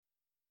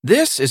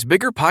This is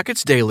Bigger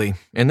Pockets Daily,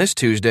 and this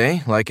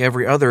Tuesday, like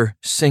every other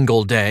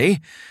single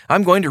day,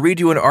 I'm going to read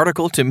you an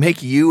article to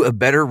make you a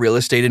better real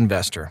estate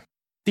investor.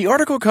 The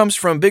article comes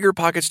from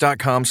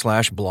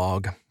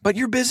biggerpockets.com/blog, but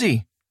you're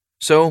busy,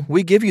 so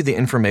we give you the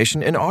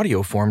information in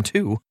audio form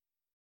too.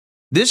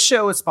 This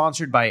show is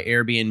sponsored by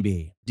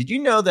Airbnb. Did you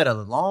know that a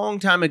long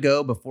time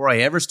ago, before I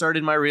ever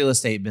started my real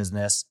estate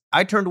business,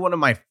 I turned one of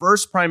my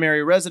first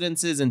primary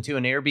residences into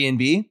an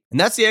Airbnb? And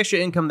that's the extra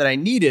income that I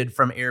needed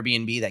from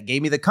Airbnb that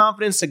gave me the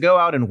confidence to go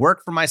out and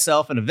work for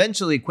myself and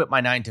eventually quit my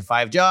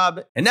 9-to-5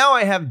 job. And now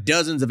I have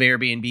dozens of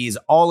Airbnbs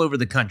all over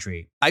the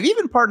country. I've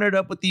even partnered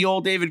up with the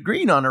old David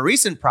Green on a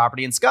recent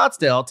property in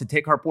Scottsdale to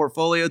take our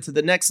portfolio to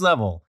the next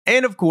level.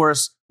 And of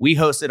course, we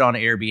host it on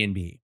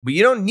Airbnb. But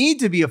you don't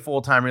need to be a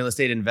full-time real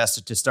estate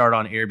investor to start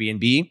on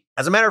Airbnb.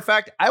 As a matter of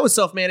fact, I was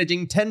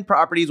self-managing 10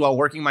 properties while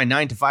working my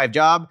 9-to-5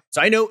 job,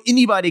 so I know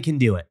anybody can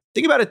do it.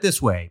 Think about it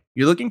this way.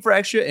 You're looking for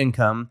extra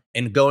income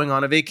and going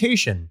on a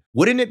vacation.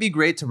 Wouldn't it be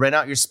great to rent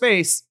out your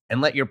space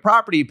and let your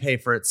property pay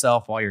for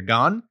itself while you're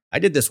gone? I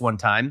did this one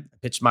time. I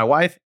pitched my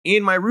wife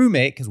and my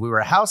roommate, because we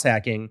were house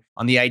hacking,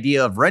 on the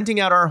idea of renting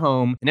out our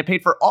home, and it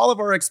paid for all of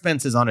our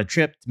expenses on a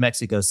trip to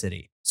Mexico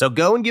City. So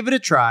go and give it a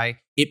try.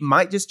 It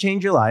might just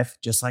change your life,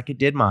 just like it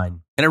did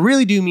mine. And I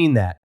really do mean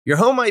that. Your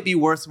home might be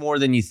worth more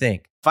than you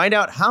think. Find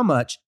out how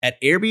much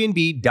at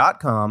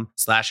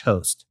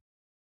airbnb.com/host.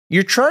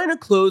 You're trying to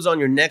close on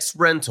your next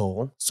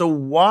rental, so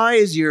why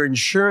is your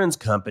insurance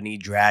company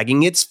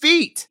dragging its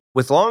feet?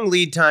 With long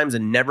lead times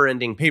and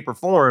never-ending paper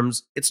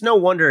forms, it's no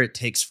wonder it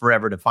takes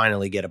forever to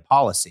finally get a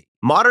policy.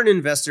 Modern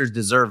investors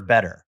deserve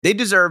better. They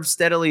deserve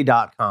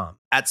Steadily.com.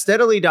 At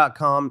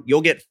Steadily.com,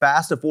 you'll get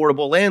fast,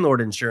 affordable landlord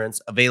insurance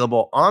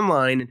available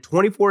online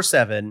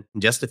 24/7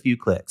 in just a few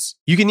clicks.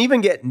 You can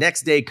even get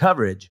next-day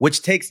coverage,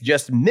 which takes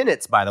just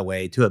minutes, by the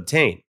way, to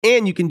obtain.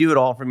 And you can do it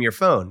all from your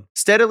phone.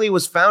 Steadily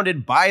was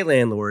founded by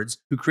landlords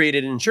who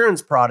created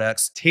insurance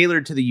products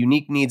tailored to the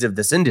unique needs of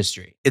this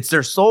industry. It's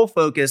their sole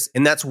focus,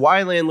 and that's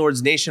why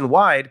landlords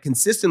nationwide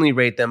consistently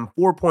rate them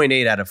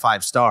 4.8 out of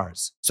 5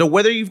 stars. So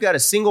whether you've got a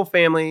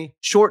single-family,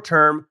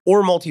 short-term,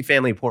 or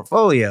multifamily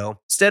portfolio,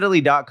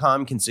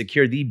 Steadily.com can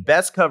secure the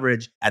best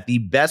coverage at the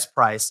best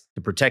price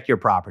to protect your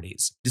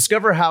properties.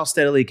 Discover how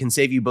Steadily can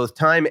save you both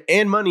time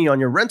and money on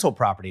your rental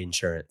property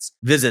insurance.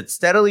 Visit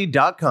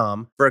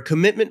Steadily.com for a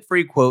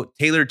commitment-free quote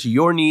tailored to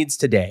your needs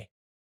today.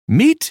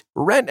 Meet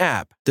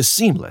RentApp, the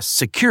seamless,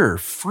 secure,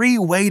 free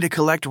way to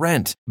collect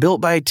rent. Built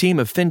by a team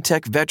of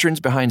fintech veterans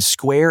behind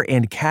Square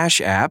and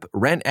Cash App,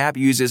 RentApp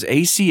uses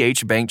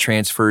ACH bank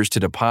transfers to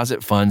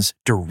deposit funds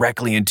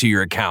directly into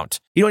your account.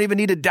 You don't even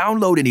need to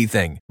download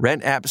anything.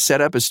 RentApp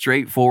setup is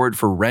straightforward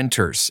for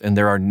renters, and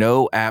there are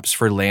no apps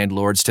for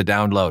landlords to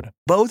download.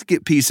 Both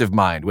get peace of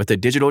mind with a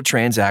digital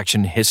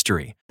transaction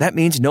history. That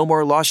means no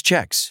more lost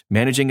checks,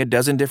 managing a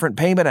dozen different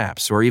payment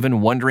apps, or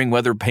even wondering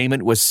whether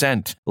payment was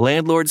sent.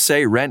 Landlords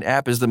say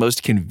RentApp is the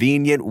most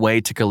convenient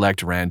way to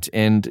collect rent,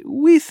 and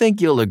we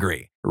think you'll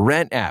agree.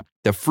 RentApp,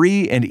 the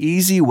free and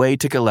easy way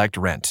to collect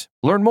rent.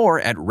 Learn more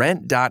at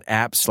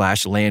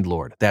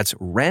rent.app/landlord. That's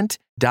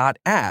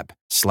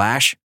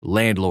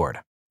rent.app/landlord.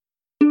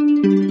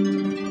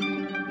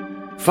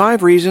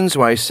 5 reasons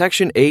why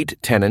Section 8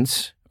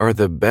 tenants are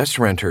the best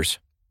renters,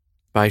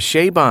 by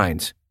Shay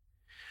Bynes.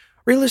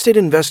 Real estate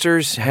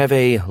investors have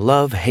a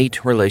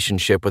love-hate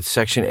relationship with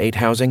Section 8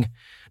 housing,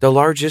 the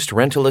largest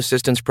rental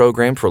assistance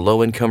program for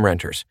low-income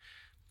renters.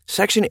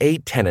 Section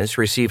 8 tenants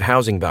receive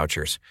housing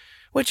vouchers,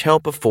 which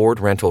help afford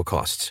rental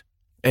costs.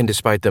 And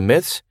despite the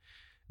myths,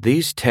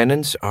 these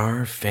tenants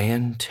are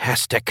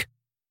fantastic.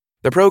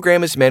 The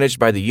program is managed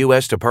by the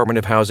U.S. Department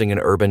of Housing and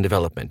Urban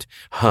Development,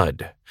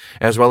 HUD,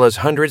 as well as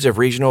hundreds of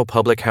regional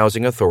public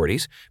housing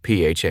authorities,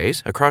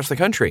 PHAs, across the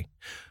country,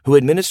 who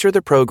administer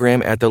the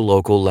program at the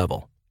local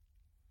level.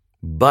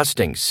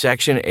 Busting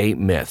Section 8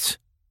 myths.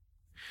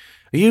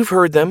 You've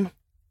heard them.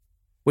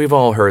 We've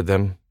all heard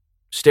them.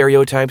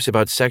 Stereotypes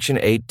about Section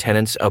 8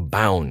 tenants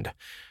abound.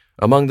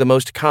 Among the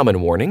most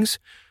common warnings,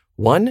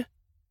 1,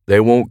 they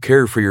won't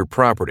care for your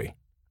property.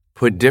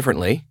 Put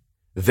differently,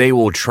 they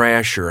will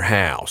trash your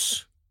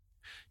house.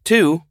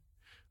 2,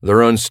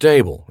 they're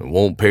unstable and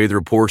won't pay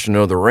their portion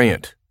of the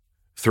rent.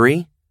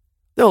 3,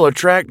 they'll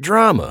attract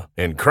drama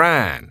and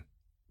crime.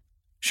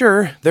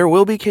 Sure, there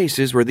will be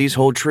cases where these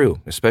hold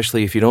true,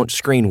 especially if you don't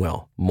screen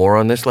well. More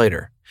on this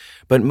later.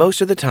 But most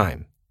of the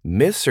time,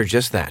 myths are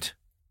just that.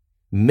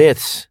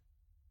 Myths.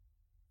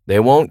 They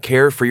won't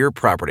care for your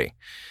property.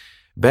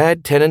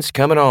 Bad tenants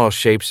come in all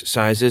shapes,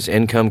 sizes,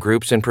 income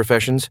groups, and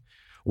professions.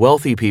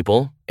 Wealthy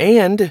people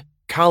and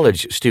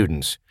college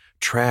students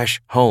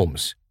trash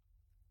homes.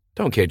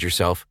 Don't kid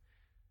yourself.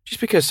 Just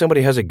because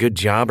somebody has a good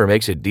job or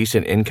makes a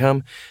decent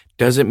income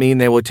doesn't mean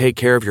they will take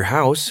care of your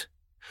house.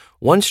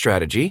 One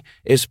strategy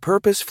is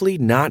purposefully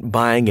not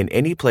buying in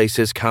any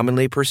places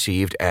commonly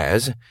perceived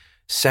as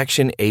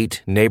Section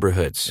 8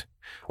 neighborhoods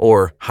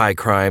or high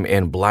crime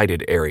and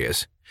blighted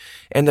areas.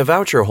 And the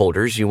voucher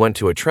holders you want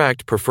to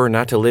attract prefer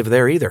not to live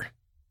there either.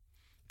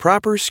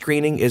 Proper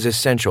screening is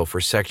essential for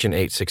Section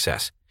 8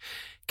 success.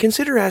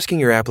 Consider asking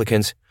your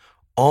applicants,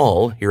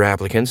 all your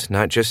applicants,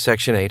 not just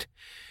Section 8,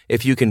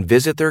 if you can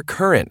visit their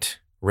current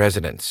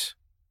residence.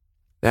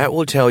 That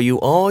will tell you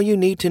all you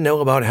need to know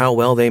about how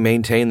well they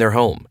maintain their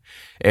home.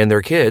 And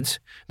their kids,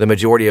 the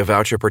majority of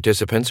voucher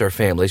participants are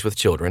families with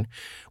children.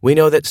 We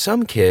know that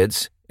some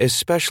kids,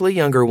 especially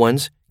younger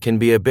ones, can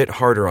be a bit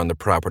harder on the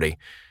property.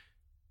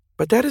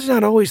 But that is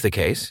not always the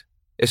case,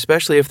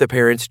 especially if the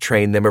parents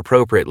train them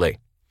appropriately.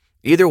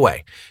 Either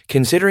way,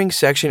 considering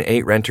Section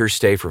 8 renters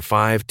stay for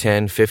 5,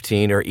 10,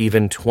 15, or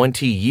even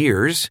 20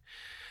 years,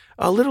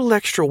 a little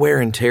extra wear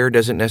and tear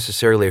doesn't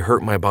necessarily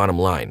hurt my bottom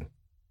line,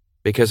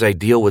 because I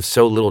deal with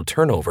so little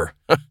turnover.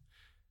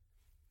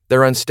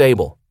 They're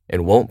unstable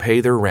and won't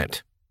pay their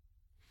rent.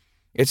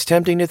 It's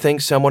tempting to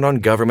think someone on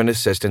government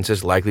assistance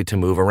is likely to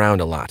move around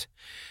a lot.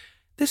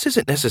 This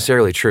isn't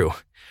necessarily true.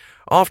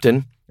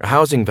 Often, a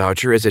housing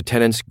voucher is a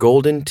tenant's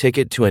golden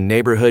ticket to a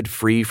neighborhood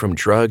free from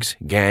drugs,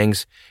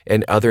 gangs,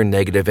 and other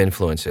negative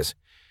influences.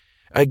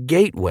 A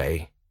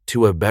gateway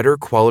to a better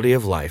quality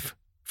of life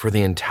for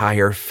the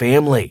entire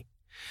family.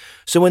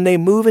 So when they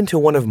move into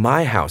one of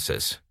my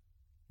houses,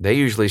 they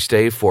usually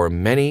stay for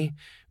many,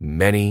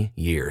 many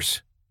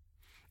years.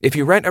 If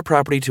you rent a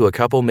property to a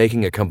couple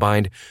making a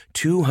combined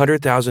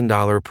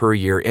 $200,000 per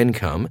year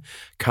income,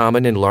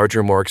 common in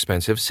larger, more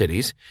expensive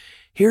cities,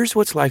 here's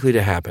what's likely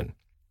to happen.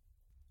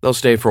 They'll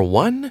stay for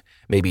 1,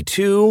 maybe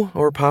 2,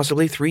 or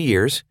possibly 3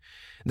 years,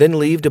 then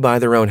leave to buy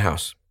their own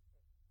house.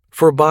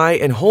 For buy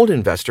and hold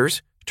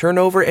investors,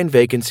 turnover and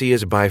vacancy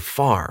is by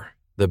far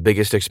the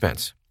biggest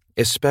expense,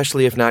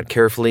 especially if not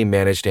carefully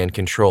managed and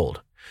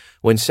controlled.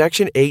 When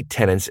Section 8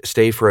 tenants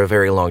stay for a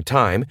very long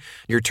time,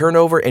 your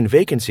turnover and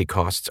vacancy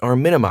costs are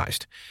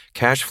minimized.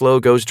 Cash flow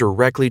goes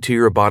directly to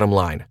your bottom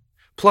line.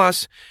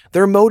 Plus,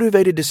 they're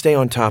motivated to stay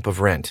on top of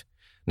rent.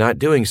 Not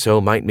doing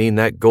so might mean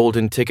that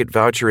golden ticket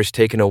voucher is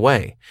taken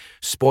away,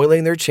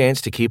 spoiling their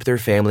chance to keep their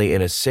family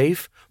in a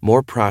safe,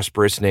 more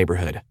prosperous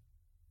neighborhood.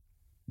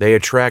 They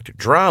attract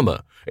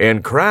drama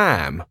and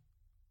crime.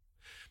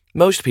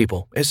 Most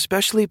people,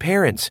 especially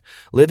parents,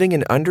 living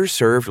in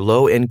underserved,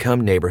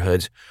 low-income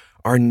neighborhoods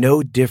are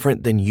no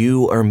different than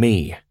you or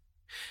me.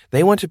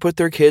 They want to put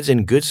their kids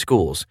in good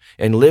schools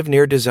and live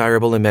near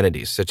desirable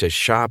amenities such as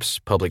shops,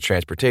 public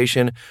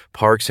transportation,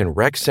 parks and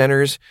rec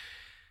centers,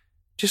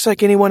 just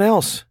like anyone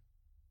else.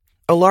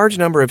 A large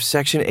number of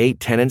Section 8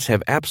 tenants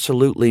have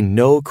absolutely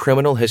no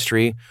criminal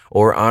history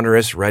or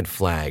onerous red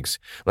flags,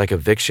 like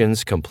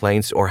evictions,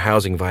 complaints, or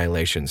housing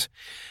violations.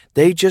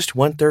 They just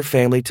want their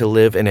family to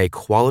live in a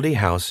quality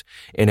house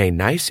in a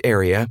nice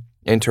area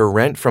and to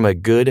rent from a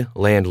good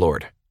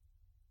landlord.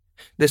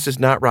 This is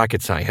not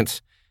rocket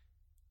science.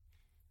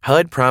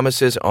 HUD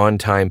promises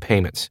on-time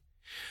payments.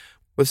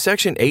 With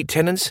Section 8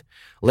 tenants,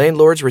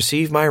 landlords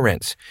receive my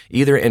rents,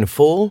 either in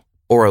full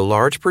or a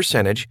large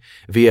percentage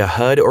via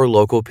HUD or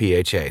local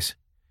PHAs.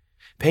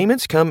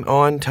 Payments come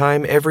on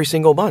time every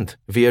single month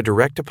via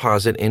direct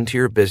deposit into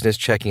your business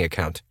checking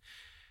account.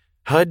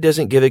 HUD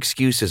doesn't give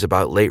excuses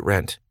about late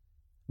rent.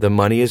 The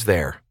money is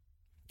there.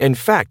 In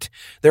fact,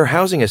 their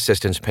housing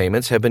assistance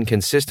payments have been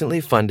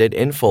consistently funded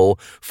in full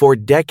for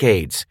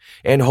decades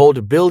and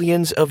hold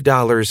billions of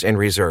dollars in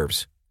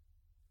reserves.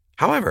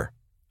 However,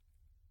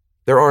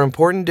 there are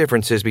important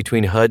differences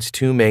between HUD's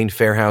two main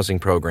fair housing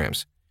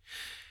programs.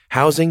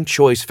 Housing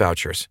Choice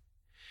Vouchers.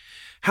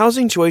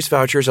 Housing Choice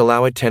Vouchers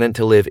allow a tenant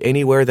to live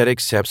anywhere that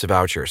accepts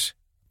vouchers.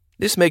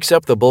 This makes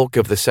up the bulk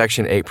of the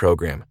Section 8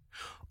 program.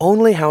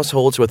 Only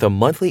households with a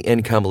monthly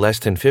income less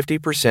than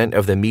 50%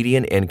 of the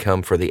median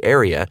income for the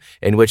area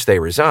in which they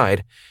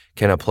reside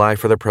can apply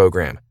for the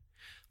program.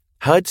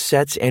 HUD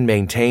sets and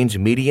maintains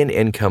median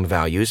income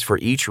values for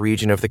each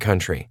region of the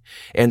country,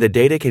 and the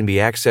data can be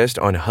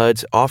accessed on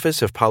HUD's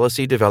Office of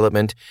Policy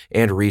Development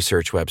and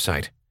Research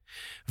website.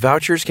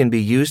 Vouchers can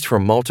be used for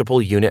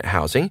multiple unit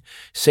housing,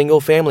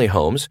 single-family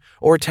homes,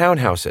 or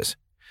townhouses.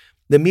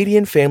 The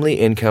median family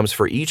incomes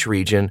for each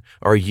region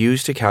are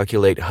used to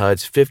calculate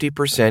HUD's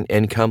 50%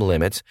 income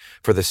limits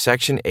for the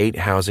Section 8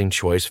 Housing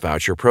Choice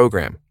Voucher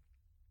Program.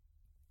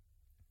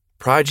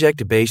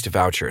 Project-based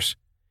vouchers.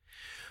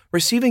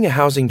 Receiving a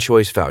Housing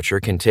Choice Voucher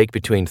can take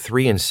between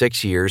 3 and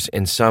 6 years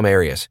in some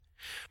areas.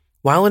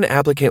 While an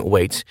applicant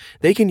waits,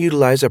 they can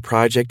utilize a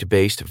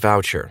project-based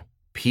voucher,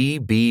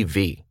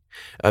 PBV.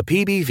 A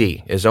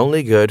PBV is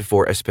only good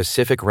for a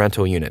specific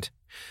rental unit.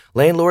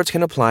 Landlords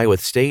can apply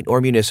with state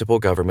or municipal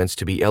governments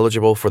to be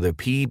eligible for the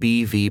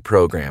PBV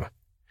program.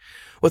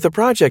 With a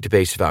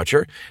project-based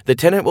voucher, the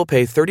tenant will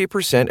pay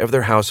 30% of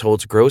their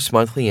household's gross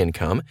monthly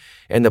income,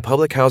 and the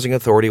Public Housing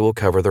Authority will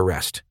cover the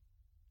rest.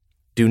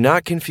 Do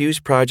not confuse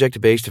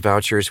project-based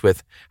vouchers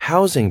with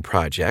housing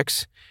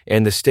projects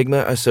and the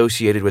stigma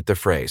associated with the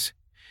phrase.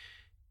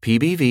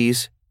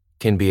 PBVs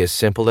can be as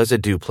simple as a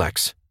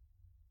duplex.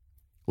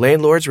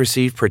 Landlords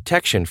receive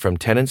protection from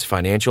tenants'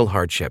 financial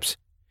hardships.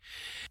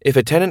 If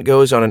a tenant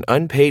goes on an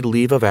unpaid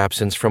leave of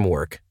absence from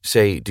work,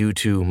 say due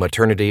to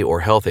maternity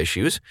or health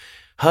issues,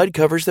 HUD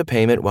covers the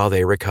payment while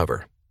they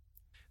recover.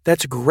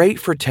 That's great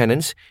for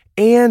tenants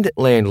and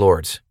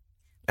landlords.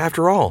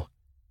 After all,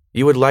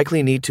 You would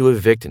likely need to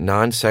evict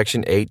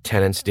non-Section 8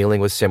 tenants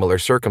dealing with similar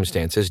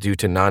circumstances due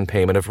to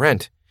non-payment of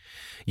rent.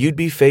 You'd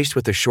be faced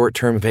with a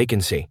short-term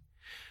vacancy.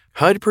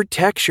 HUD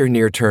protects your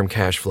near-term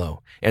cash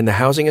flow, and the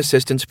housing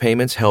assistance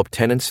payments help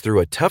tenants through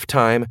a tough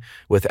time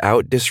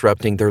without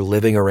disrupting their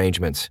living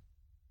arrangements.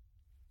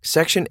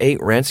 Section 8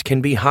 rents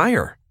can be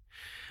higher.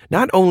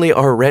 Not only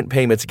are rent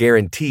payments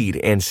guaranteed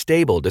and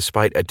stable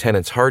despite a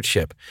tenant's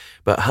hardship,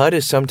 but HUD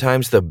is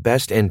sometimes the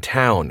best in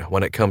town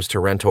when it comes to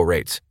rental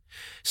rates.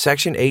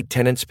 Section 8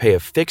 tenants pay a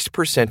fixed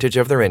percentage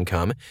of their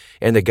income,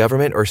 and the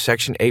government or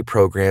Section 8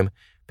 program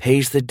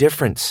pays the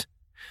difference.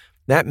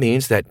 That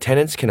means that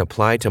tenants can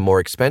apply to more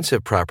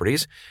expensive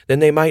properties than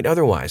they might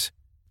otherwise.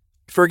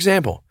 For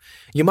example,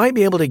 you might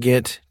be able to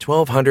get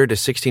 $1,200 to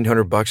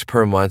 $1,600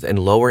 per month in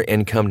lower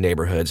income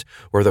neighborhoods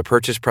where the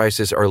purchase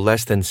prices are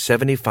less than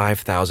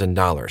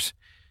 $75,000.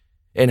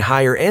 In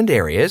higher end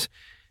areas,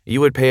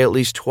 you would pay at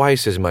least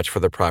twice as much for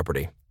the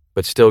property,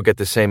 but still get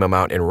the same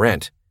amount in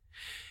rent.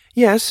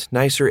 Yes,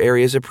 nicer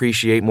areas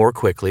appreciate more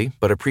quickly,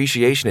 but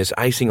appreciation is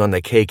icing on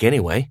the cake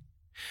anyway.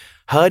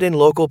 HUD and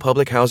local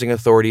public housing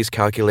authorities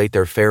calculate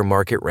their fair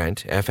market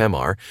rent,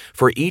 FMR,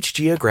 for each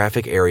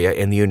geographic area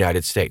in the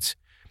United States,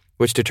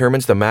 which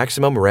determines the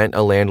maximum rent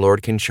a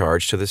landlord can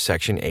charge to the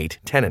Section 8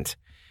 tenant.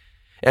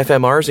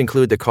 FMRs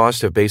include the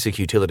cost of basic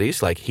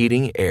utilities like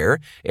heating, air,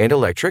 and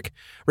electric,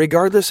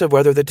 regardless of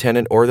whether the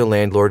tenant or the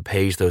landlord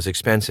pays those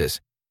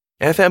expenses.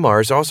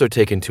 FMRs also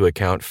take into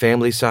account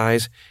family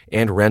size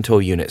and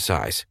rental unit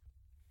size.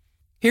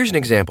 Here's an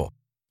example.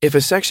 If a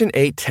Section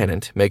 8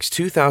 tenant makes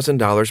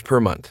 $2,000 per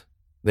month,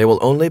 they will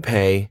only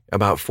pay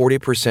about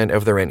 40%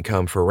 of their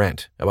income for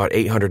rent, about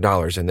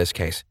 $800 in this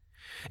case.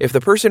 If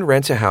the person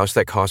rents a house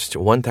that costs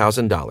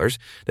 $1,000,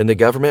 then the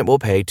government will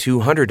pay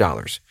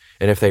 $200.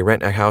 And if they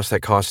rent a house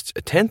that costs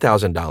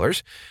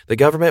 $10,000, the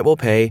government will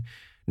pay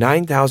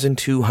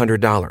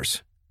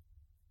 $9,200.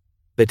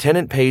 The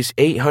tenant pays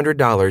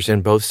 $800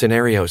 in both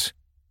scenarios.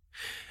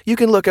 You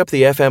can look up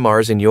the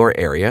FMRs in your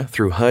area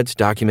through HUD's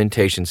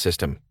documentation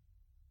system.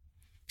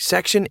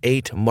 Section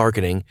 8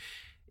 marketing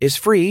is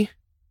free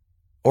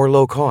or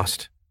low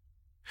cost.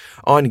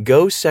 On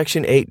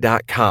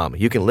GoSection8.com,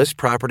 you can list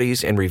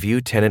properties and review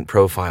tenant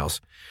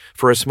profiles.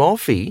 For a small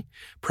fee,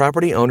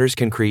 property owners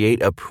can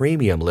create a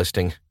premium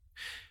listing.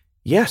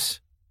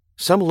 Yes,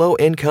 some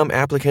low-income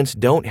applicants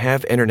don't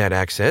have internet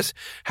access.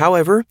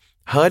 However,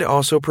 HUD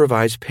also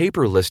provides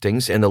paper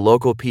listings in the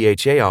local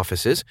PHA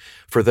offices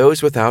for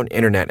those without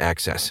internet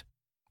access.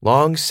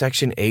 Long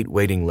Section 8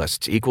 waiting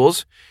lists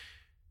equals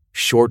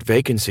short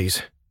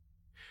vacancies.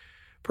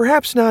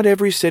 Perhaps not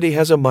every city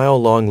has a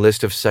mile-long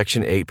list of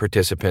Section 8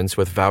 participants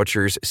with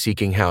vouchers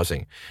seeking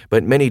housing,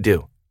 but many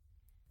do.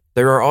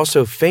 There are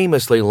also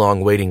famously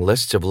long waiting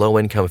lists of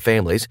low-income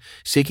families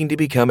seeking to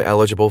become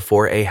eligible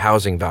for a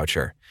housing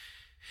voucher.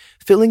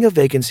 Filling a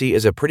vacancy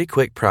is a pretty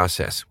quick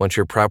process once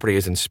your property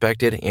is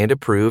inspected and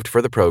approved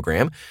for the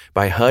program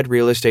by HUD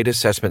Real Estate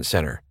Assessment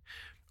Center,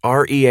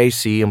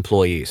 REAC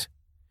employees.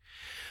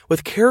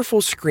 With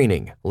careful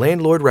screening,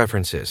 landlord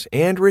references,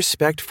 and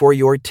respect for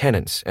your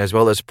tenants, as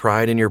well as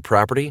pride in your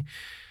property,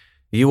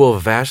 you will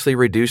vastly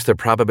reduce the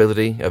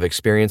probability of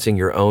experiencing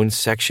your own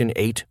Section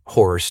 8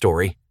 horror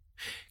story.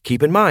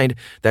 Keep in mind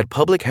that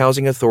Public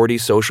Housing Authority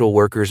social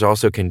workers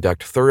also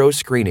conduct thorough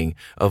screening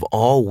of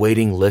all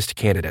waiting list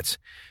candidates.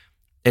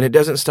 And it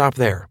doesn't stop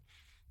there.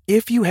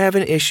 If you have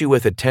an issue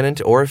with a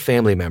tenant or a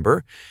family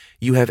member,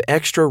 you have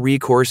extra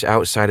recourse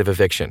outside of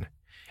eviction.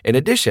 In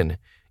addition,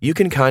 you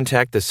can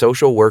contact the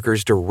social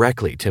workers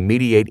directly to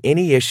mediate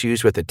any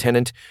issues with a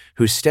tenant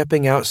who's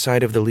stepping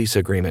outside of the lease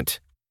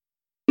agreement.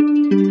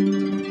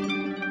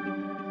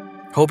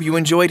 Hope you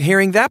enjoyed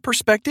hearing that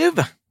perspective.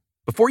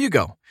 Before you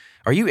go,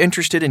 are you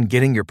interested in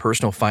getting your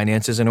personal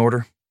finances in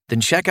order?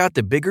 Then check out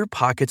the Bigger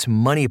Pockets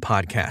Money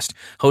podcast,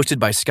 hosted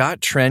by Scott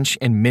Trench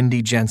and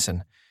Mindy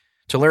Jensen.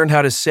 To learn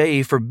how to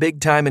save for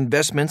big-time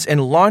investments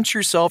and launch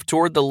yourself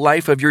toward the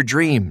life of your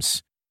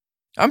dreams.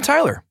 I'm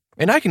Tyler,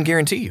 and I can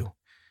guarantee you,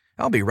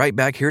 I'll be right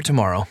back here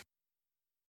tomorrow.